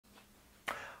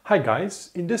Hi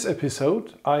guys, in this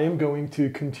episode I am going to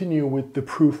continue with the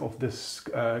proof of this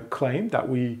claim that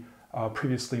we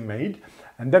previously made,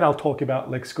 and then I'll talk about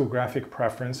lexicographic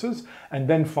preferences, and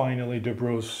then finally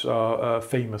Debreu's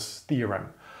famous theorem.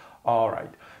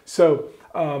 Alright, so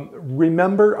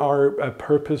remember our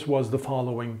purpose was the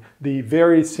following. The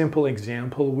very simple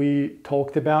example we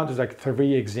talked about is like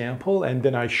 3 examples, and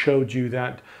then I showed you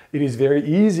that it is very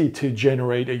easy to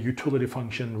generate a utility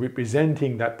function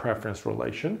representing that preference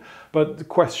relation. But the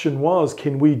question was,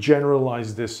 can we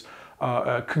generalize this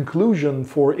conclusion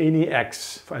for any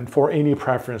x and for any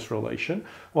preference relation?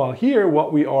 Well, here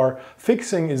what we are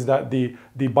fixing is that the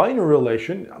binary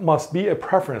relation must be a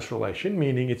preference relation,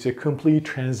 meaning it's a complete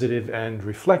transitive and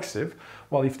reflexive.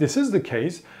 Well, if this is the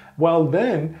case, well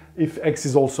then if x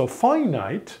is also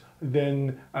finite,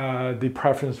 then the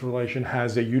preference relation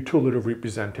has a utility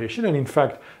representation, and in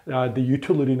fact the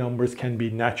utility numbers can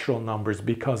be natural numbers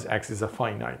because x is a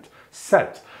finite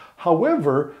set.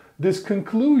 However, this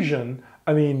conclusion,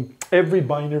 I mean, every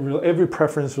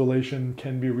preference relation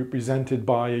can be represented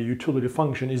by a utility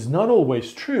function is not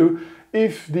always true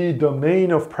if the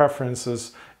domain of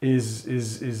preferences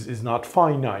is not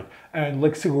finite. And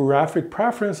lexicographic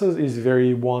preferences is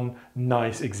one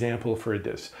nice example for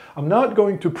this. I'm not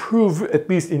going to prove, at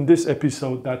least in this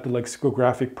episode, that the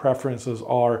lexicographic preferences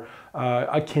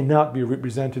cannot be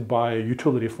represented by a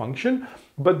utility function,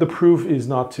 but the proof is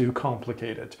not too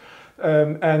complicated.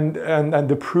 And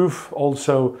the proof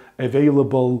also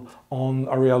available on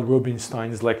Ariel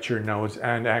Rubinstein's lecture notes,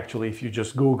 and actually if you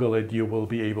just Google it, you will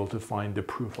be able to find the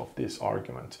proof of this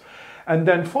argument. And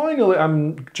then finally,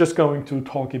 I'm just going to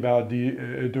talk about the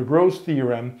Debreu's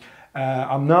theorem.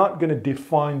 I'm not going to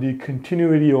define the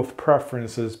continuity of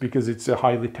preferences because it's a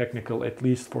highly technical, at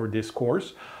least for this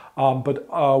course, but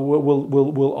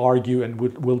we'll argue and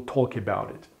we'll talk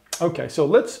about it. Okay, so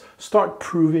let's start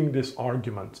proving this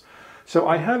argument. So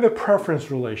I have a preference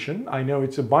relation. I know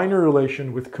it's a binary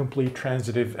relation with complete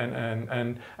transitive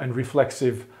and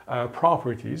reflexive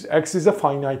properties. X is a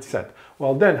finite set.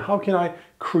 Well then, how can I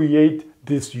create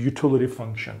this utility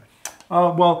function?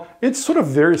 Well, it's sort of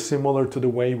very similar to the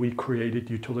way we created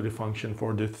utility function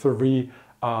for the 3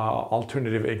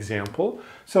 alternative example.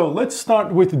 So let's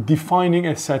start with defining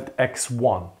a set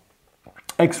x1.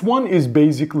 x1 is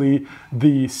basically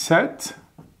the set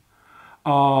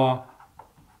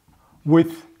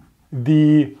with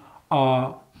the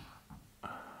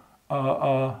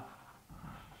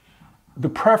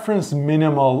preference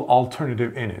minimal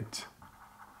alternative in it.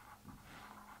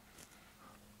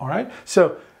 All right,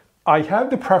 so I have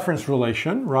the preference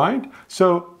relation, right?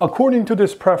 So according to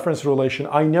this preference relation,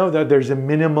 I know that there's a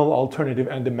minimal alternative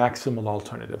and a maximal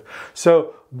alternative.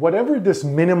 So whatever this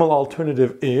minimal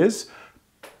alternative is,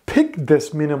 pick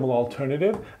this minimal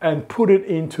alternative and put it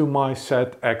into my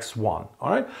set x1, all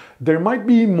right? There might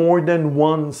be more than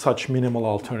one such minimal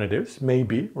alternatives,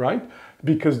 maybe, right?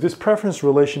 Because this preference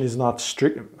relation is not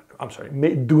strict,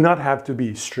 do not have to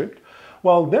be strict.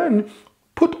 Well then,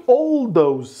 put all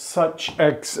those such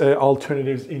x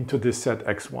alternatives into this set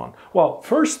x1. Well,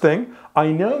 first thing,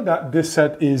 I know that this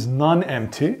set is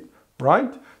non-empty,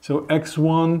 right? So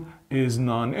x1 is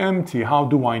non-empty. How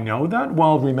do I know that?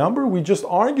 Well, remember we just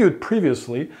argued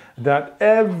previously that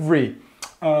every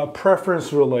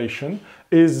preference relation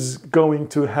is going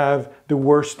to have the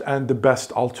worst and the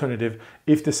best alternative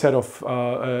if the set of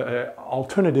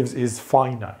alternatives is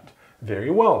finite.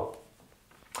 Very well.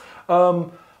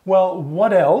 Well,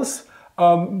 what else?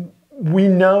 We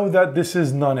know that this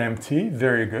is non-empty.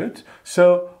 Very good.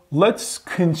 So let's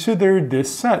consider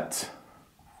this set.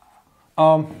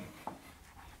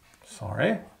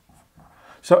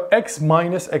 So x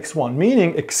minus x1,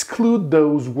 meaning exclude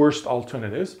those worst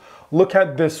alternatives. Look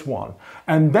at this one.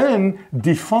 And then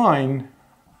define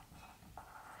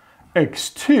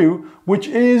x2, which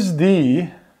is the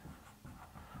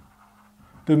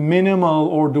minimal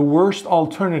or the worst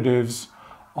alternatives,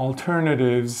 all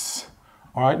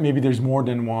right, maybe there's more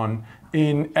than one,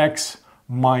 in x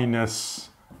minus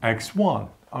x1.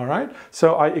 All right,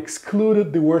 so I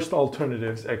excluded the worst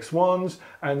alternatives, x1s,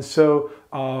 and so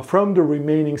from the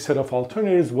remaining set of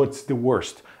alternatives, what's the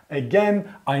worst?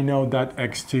 Again, I know that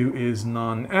x2 is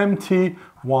non-empty.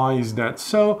 Why is that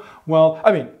so? Well,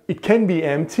 I mean, it can be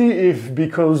empty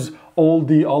because all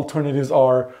the alternatives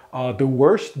are the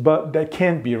worst, but that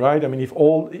can't be, right? I mean, if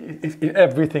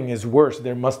everything is worse,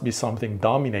 there must be something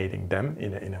dominating them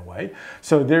in a way.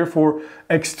 So therefore,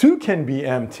 x2 can be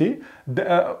empty.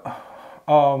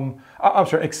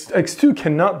 X2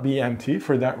 cannot be empty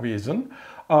for that reason.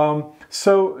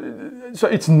 So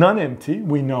it's non-empty,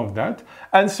 we know that.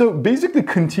 And so basically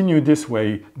continue this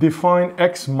way. Define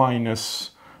x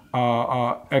minus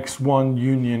x1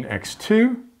 union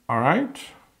x2, all right?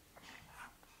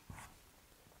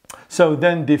 So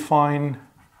then define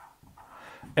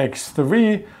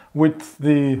x3 with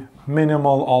the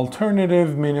minimal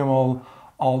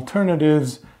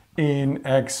alternatives in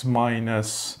x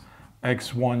minus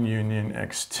x1 union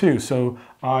x2. So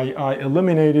I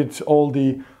eliminated all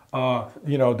the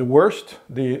the worst,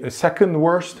 the second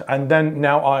worst, and then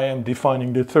now I am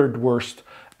defining the third worst,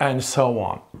 and so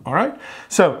on. All right.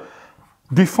 So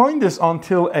define this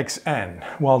until xn.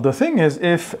 Well, the thing is,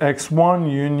 if x1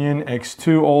 union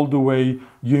x2 all the way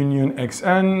union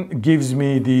xn gives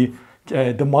me the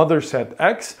mother set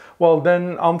x, well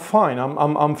then I'm fine.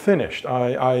 I'm finished.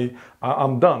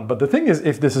 I'm done. But the thing is,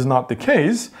 if this is not the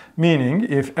case, meaning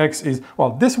if x is,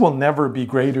 well, this will never be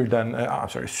greater than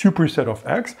superset of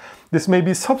x. This may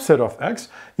be subset of x.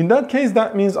 In that case,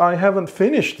 that means I haven't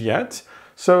finished yet.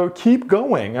 So keep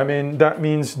going. I mean, that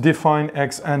means define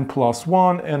xn plus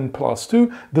 1, n plus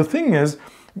 2. The thing is,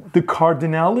 the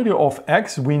cardinality of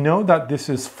x, we know that this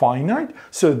is finite.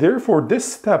 So therefore,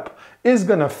 this step is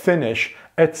going to finish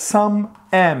at some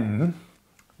m,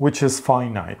 which is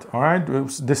finite. All right.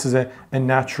 This is a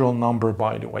natural number,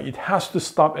 by the way. It has to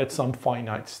stop at some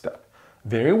finite step.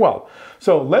 Very well.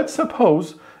 So let's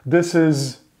suppose this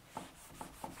is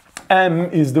m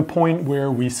is the point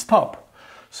where we stop.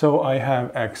 So I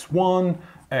have x1,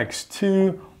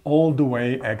 x2, all the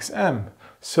way xm.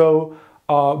 So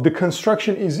the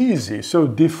construction is easy. So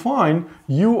define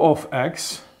u of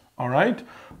x, all right?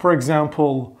 For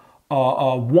example,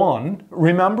 1,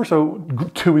 remember, so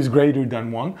 2 is greater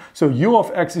than 1. So u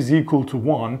of x is equal to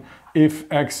 1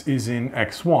 if x is in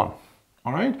x1,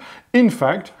 all right? In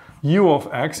fact, u of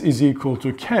x is equal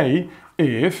to k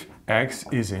if x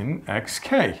is in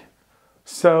xk.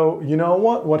 So you know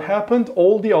what happened?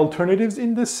 All the alternatives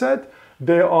in this set,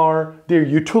 their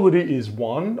utility is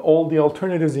 1. All the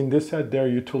alternatives in this set, their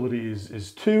utility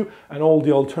is 2. And all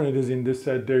the alternatives in this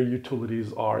set, their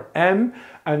utilities are m.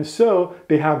 And so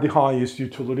they have the highest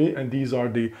utility, and these are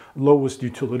the lowest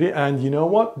utility. And you know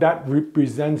what? That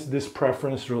represents this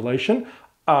preference relation.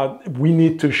 We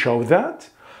need to show that,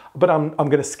 but I'm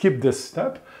going to skip this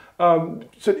step.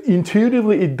 So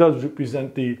intuitively, it does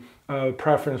represent the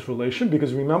preference relation,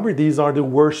 because remember, these are the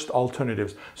worst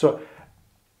alternatives. So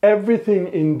everything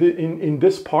in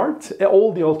this part,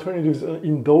 all the alternatives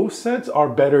in those sets are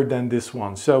better than this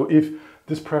one. So if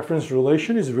this preference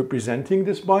relation is representing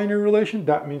this binary relation,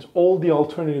 that means all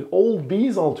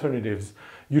these alternatives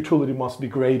utility must be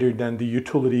greater than the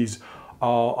utilities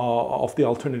of the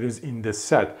alternatives in this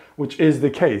set, which is the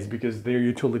case because their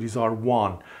utilities are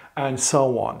 1 and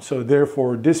so on. So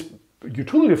therefore, this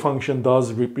utility function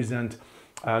does represent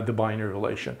the binary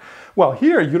relation. Well,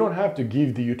 here you don't have to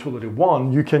give the utility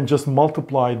 1. You can just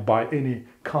multiply it by any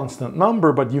constant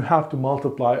number, but you have to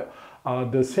multiply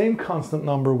the same constant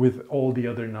number with all the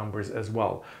other numbers as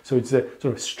well. So it's a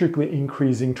sort of strictly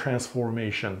increasing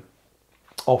transformation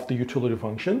of the utility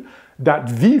function. That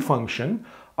v function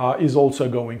is also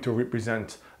going to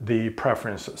represent the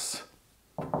preferences.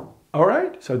 All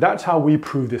right, so that's how we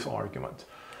prove this argument.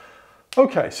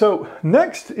 Okay, so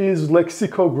next is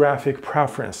lexicographic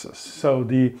preferences. So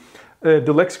the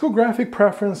lexicographic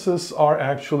preferences are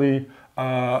actually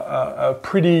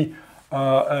pretty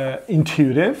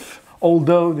intuitive,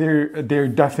 although their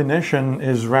definition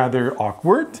is rather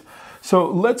awkward. So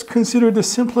let's consider the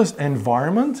simplest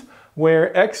environment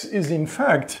where x is in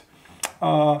fact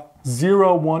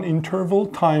 0, 1 interval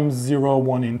times 0,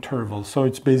 1 interval. So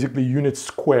it's basically unit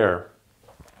square.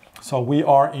 So we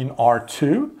are in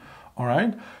R2. All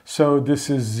right, so this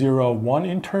is 0, 1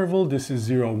 interval, this is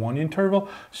 0, 1 interval.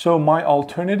 So my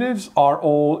alternatives are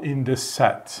all in this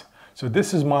set. So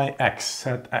this is my x,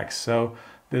 set x. So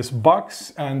this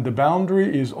box and the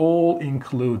boundary is all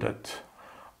included.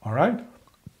 All right,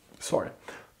 sorry.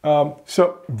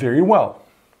 So very well.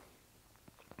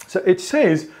 So it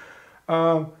says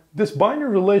this binary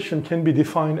relation can be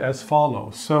defined as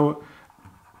follows. So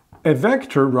a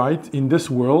vector, right, in this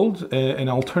world, an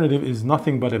alternative is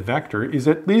nothing but a vector, is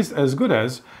at least as good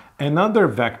as another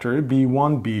vector,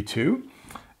 b1, b2,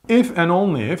 if and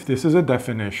only if, this is a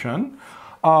definition,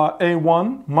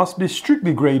 a1 must be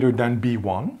strictly greater than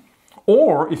b1,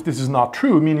 or if this is not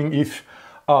true, meaning if,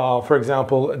 for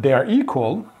example, they are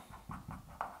equal,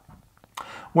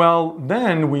 well,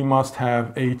 then we must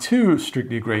have a2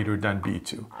 strictly greater than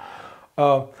b2.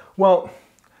 Well,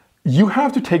 you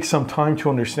have to take some time to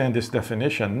understand this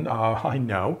definition, I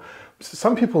know.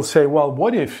 Some people say, well,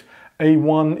 what if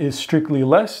A1 is strictly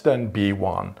less than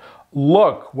B1?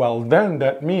 Look, well, then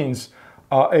that means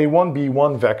A1,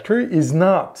 B1 vector is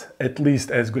not at least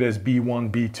as good as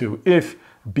B1, B2 if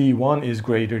B1 is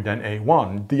greater than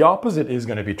A1. The opposite is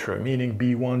going to be true, meaning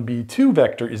B1, B2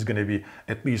 vector is going to be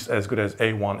at least as good as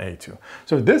A1, A2.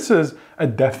 So this is a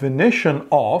definition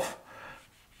of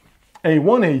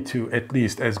A1, A2 at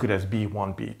least as good as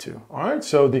B1, B2. All right,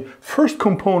 so the first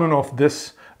component of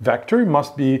this vector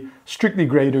must be strictly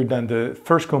greater than the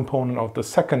first component of the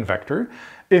second vector.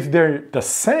 If they're the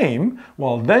same,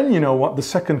 well, then you know what, the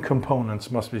second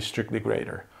components must be strictly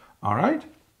greater. All right,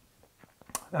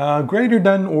 greater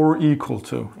than or equal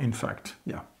to, in fact,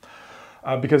 yeah,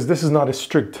 because this is not a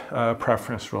strict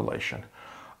preference relation.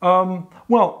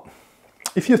 Well,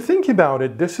 if you think about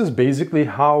it, this is basically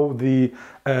how the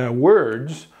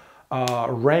words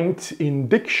ranked in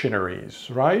dictionaries,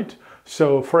 right?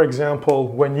 So, for example,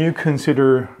 when you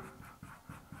consider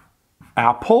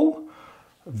apple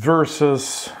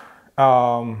versus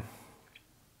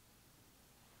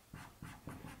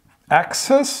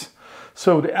access,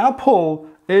 so the apple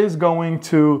is going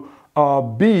to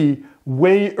be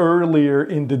way earlier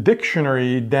in the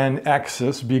dictionary than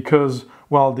access because,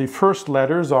 well, the first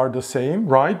letters are the same,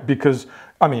 right? Because,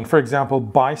 I mean, for example,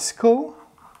 bicycle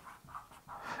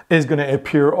is going to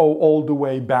appear all the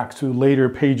way back to later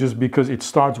pages because it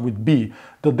starts with B.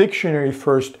 The dictionary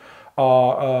first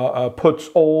puts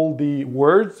all the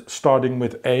words starting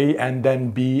with A and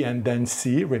then B and then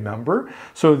C, remember?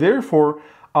 So therefore,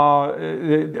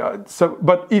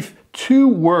 but if two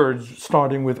words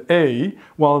starting with A,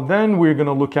 well, then we're going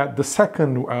to look at the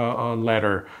second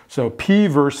letter. So P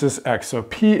versus X. So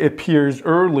P appears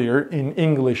earlier in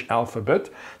English alphabet.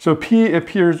 So P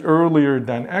appears earlier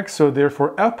than X. So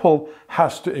therefore, apple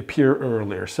has to appear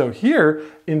earlier. So here,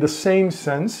 in the same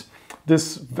sense,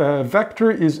 this vector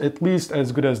is at least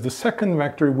as good as the second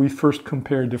vector. We first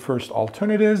compare the first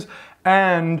alternatives.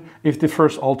 And if the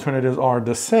first alternatives are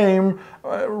the same,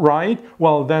 right,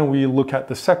 well, then we look at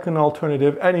the second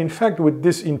alternative. And in fact, with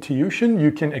this intuition,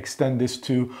 you can extend this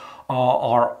to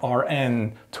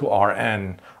Rn to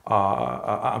Rn.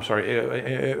 I'm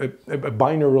sorry,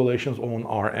 binary relations on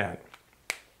Rn.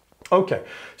 Okay,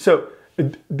 so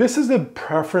this is a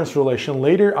preference relation.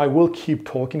 Later, I will keep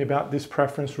talking about this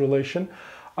preference relation.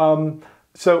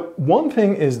 So one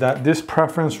thing is that this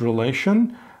preference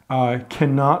relation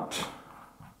cannot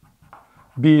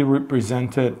be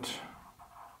represented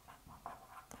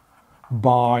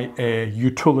by a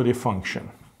utility function.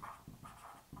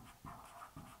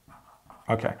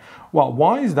 Okay, well,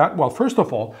 why is that? Well, first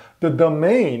of all, the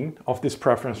domain of this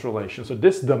preference relation, so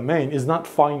this domain is not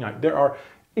finite. There are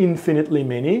infinitely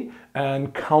many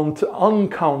and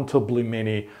uncountably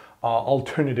many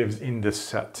alternatives in this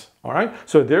set. All right,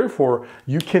 so therefore,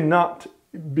 you cannot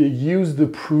use the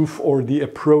proof or the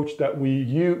approach that we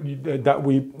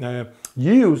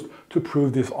used to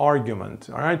prove this argument.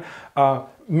 All right,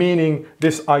 meaning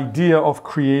this idea of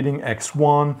creating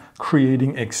x1,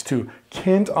 creating x2.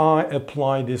 Can't I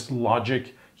apply this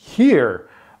logic here?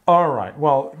 All right,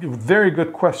 well, very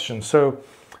good question. So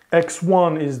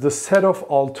x1 is the set of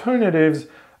alternatives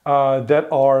that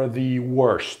are the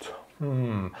worst.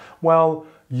 Well,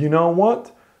 you know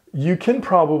what? You can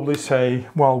probably say,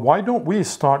 well, why don't we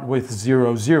start with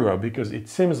 0, 0? Because it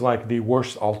seems like the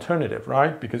worst alternative,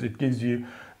 right? Because it gives you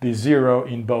the 0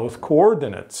 in both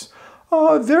coordinates.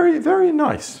 Very, very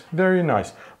nice, very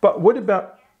nice. But what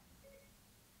about,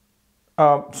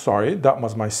 sorry, that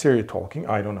was my Siri talking.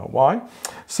 I don't know why.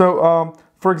 So,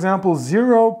 for example,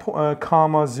 0,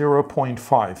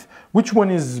 0.5. Which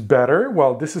one is better?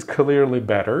 Well, this is clearly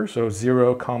better. So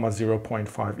 0,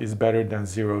 0.5 is better than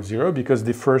 0, 0 because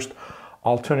the first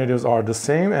alternatives are the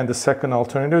same and the second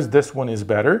alternatives, this one is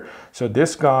better. So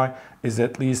this guy is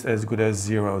at least as good as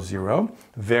 0, 0.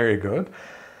 Very good.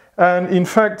 And in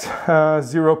fact,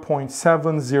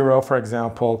 0.70, for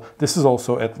example, this is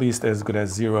also at least as good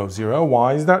as 0, 0.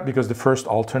 Why is that? Because the first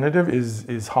alternative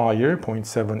is higher,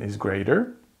 0.7 is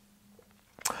greater.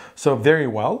 So very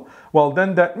well. Well,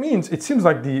 then that means it seems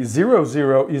like the 0,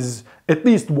 0 is at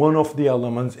least one of the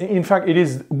elements. In fact, it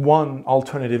is one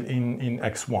alternative in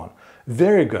x1.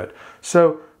 Very good.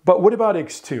 So, but what about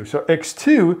x2? So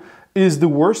x2 is the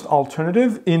worst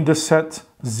alternative in the set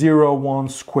 0, 1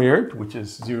 squared, which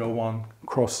is 0, 1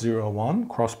 cross 0, 1,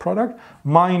 cross product,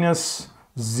 minus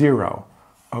 0.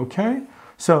 Okay?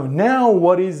 So now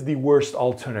what is the worst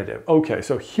alternative? Okay,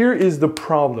 so here is the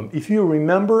problem. If you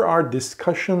remember our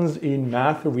discussions in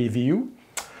math review,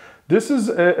 this is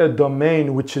a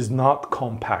domain which is not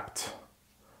compact.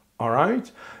 All right?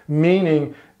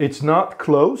 Meaning it's not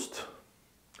closed.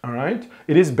 All right?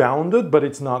 It is bounded, but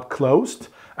it's not closed.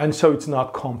 And so it's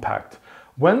not compact.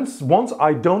 Once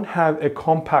I don't have a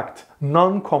compact,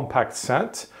 non-compact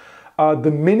set,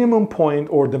 the minimum point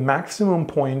or the maximum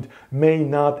point may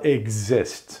not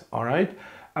exist, all right?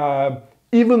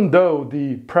 Even though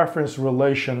the preference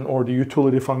relation or the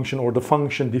utility function or the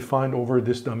function defined over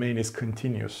this domain is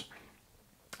continuous.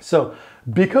 So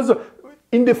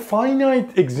in the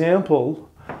finite example,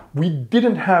 we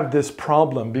didn't have this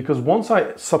problem because once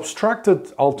I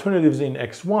subtracted alternatives in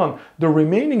x1, the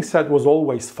remaining set was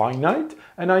always finite,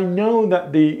 and I know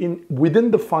that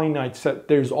within the finite set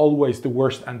there's always the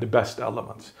worst and the best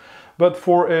elements. But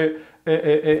for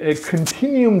a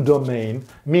continuum domain,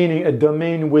 meaning a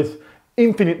domain with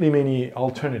infinitely many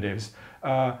alternatives,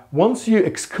 once you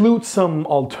exclude some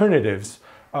alternatives,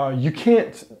 you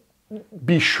can't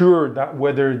be sure that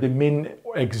whether the min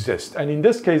exists. And in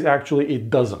this case, actually, it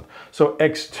doesn't. So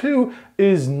x2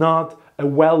 is not a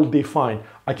well-defined.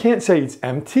 I can't say it's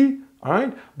empty, all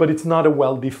right, but it's not a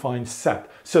well-defined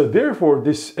set. So therefore,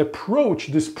 this approach,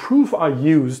 this proof I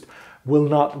used will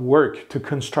not work to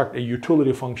construct a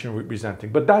utility function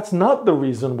representing. But that's not the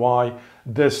reason why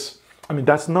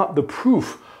that's not the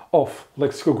proof of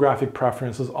lexicographic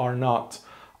preferences are not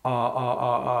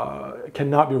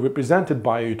cannot be represented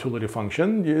by a utility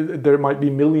function. There might be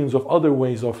millions of other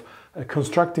ways of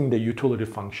constructing the utility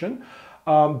function.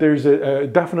 There's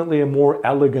definitely a more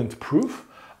elegant proof.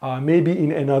 Maybe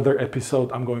in another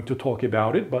episode I'm going to talk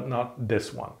about it, but not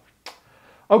this one.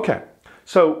 Okay,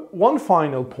 so one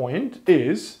final point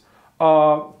is,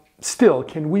 still,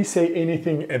 can we say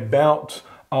anything about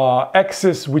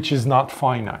x's which is not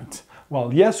finite?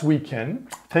 Well, yes, we can.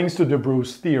 Thanks to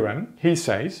Debreu's theorem, he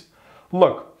says,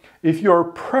 look, if your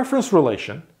preference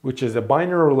relation, which is a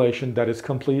binary relation that is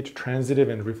complete, transitive,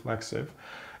 and reflexive,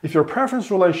 if your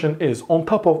preference relation is, on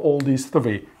top of all these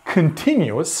three,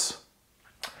 continuous,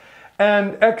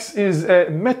 and X is a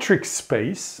metric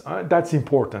space, that's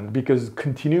important because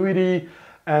continuity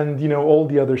and all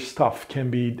the other stuff can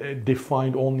be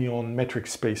defined only on metric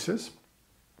spaces.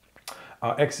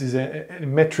 X is a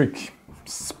metric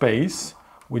space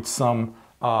with some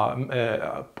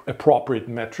appropriate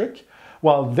metric.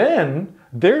 Well, then,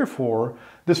 therefore,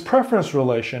 this preference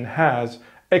relation has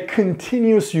a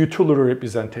continuous utility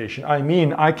representation. I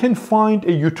mean, I can find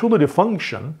a utility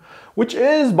function, which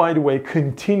is, by the way,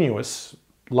 continuous,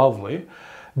 lovely,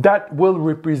 that will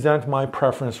represent my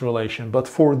preference relation. But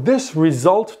for this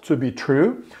result to be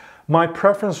true, my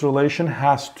preference relation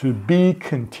has to be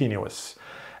continuous.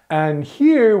 And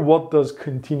here, what does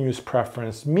continuous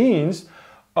preference means?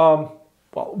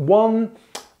 One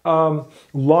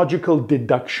logical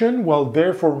deduction, well,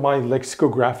 therefore my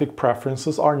lexicographic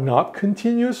preferences are not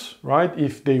continuous, right?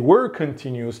 If they were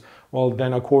continuous, well,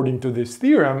 then according to this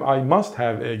theorem, I must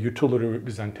have a utility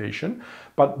representation.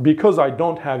 But because I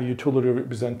don't have utility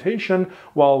representation,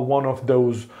 well, one of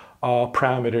those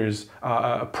premises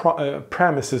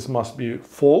must be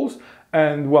false.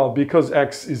 And well, because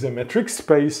X is a metric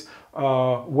space,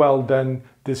 well, then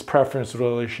this preference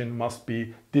relation must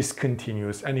be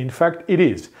discontinuous. And in fact, it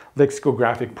is.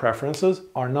 Lexicographic preferences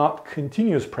are not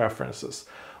continuous preferences.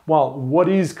 Well, what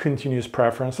is continuous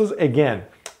preferences? Again,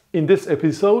 in this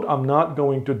episode, I'm not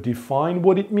going to define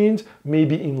what it means,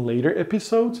 maybe in later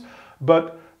episodes,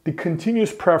 but the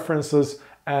continuous preferences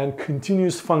and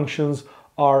continuous functions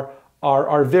are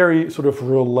very sort of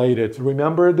related.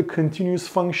 Remember the continuous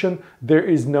function, there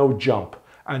is no jump.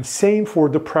 And same for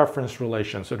the preference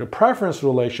relation. So the preference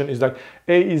relation is like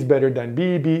A is better than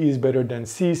B, B is better than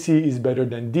C, C is better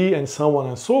than D, and so on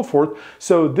and so forth.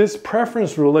 So this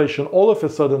preference relation all of a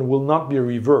sudden will not be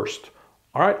reversed.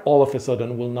 All right, all of a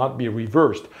sudden will not be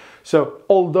reversed. So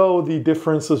although the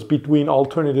differences between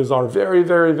alternatives are very,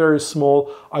 very, very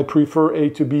small, I prefer A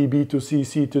to B, B to C,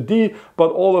 C to D,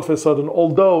 but all of a sudden,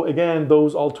 although again,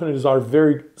 those alternatives are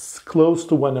very close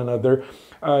to one another,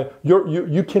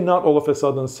 you cannot all of a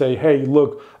sudden say, hey,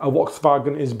 look, a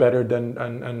Volkswagen is better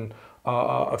than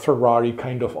a Ferrari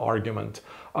kind of argument.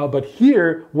 But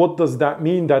here, what does that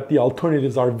mean? That the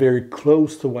alternatives are very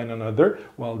close to one another?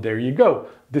 Well, there you go.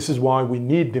 This is why we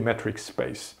need the metric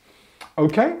space.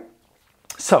 Okay?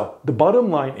 So the bottom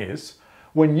line is,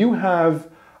 when you have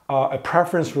a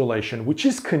preference relation which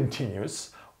is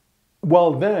continuous,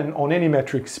 well then on any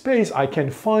metric space I can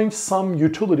find some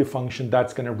utility function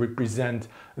that's going to represent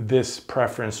this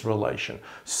preference relation.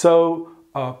 So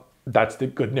that's the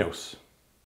good news.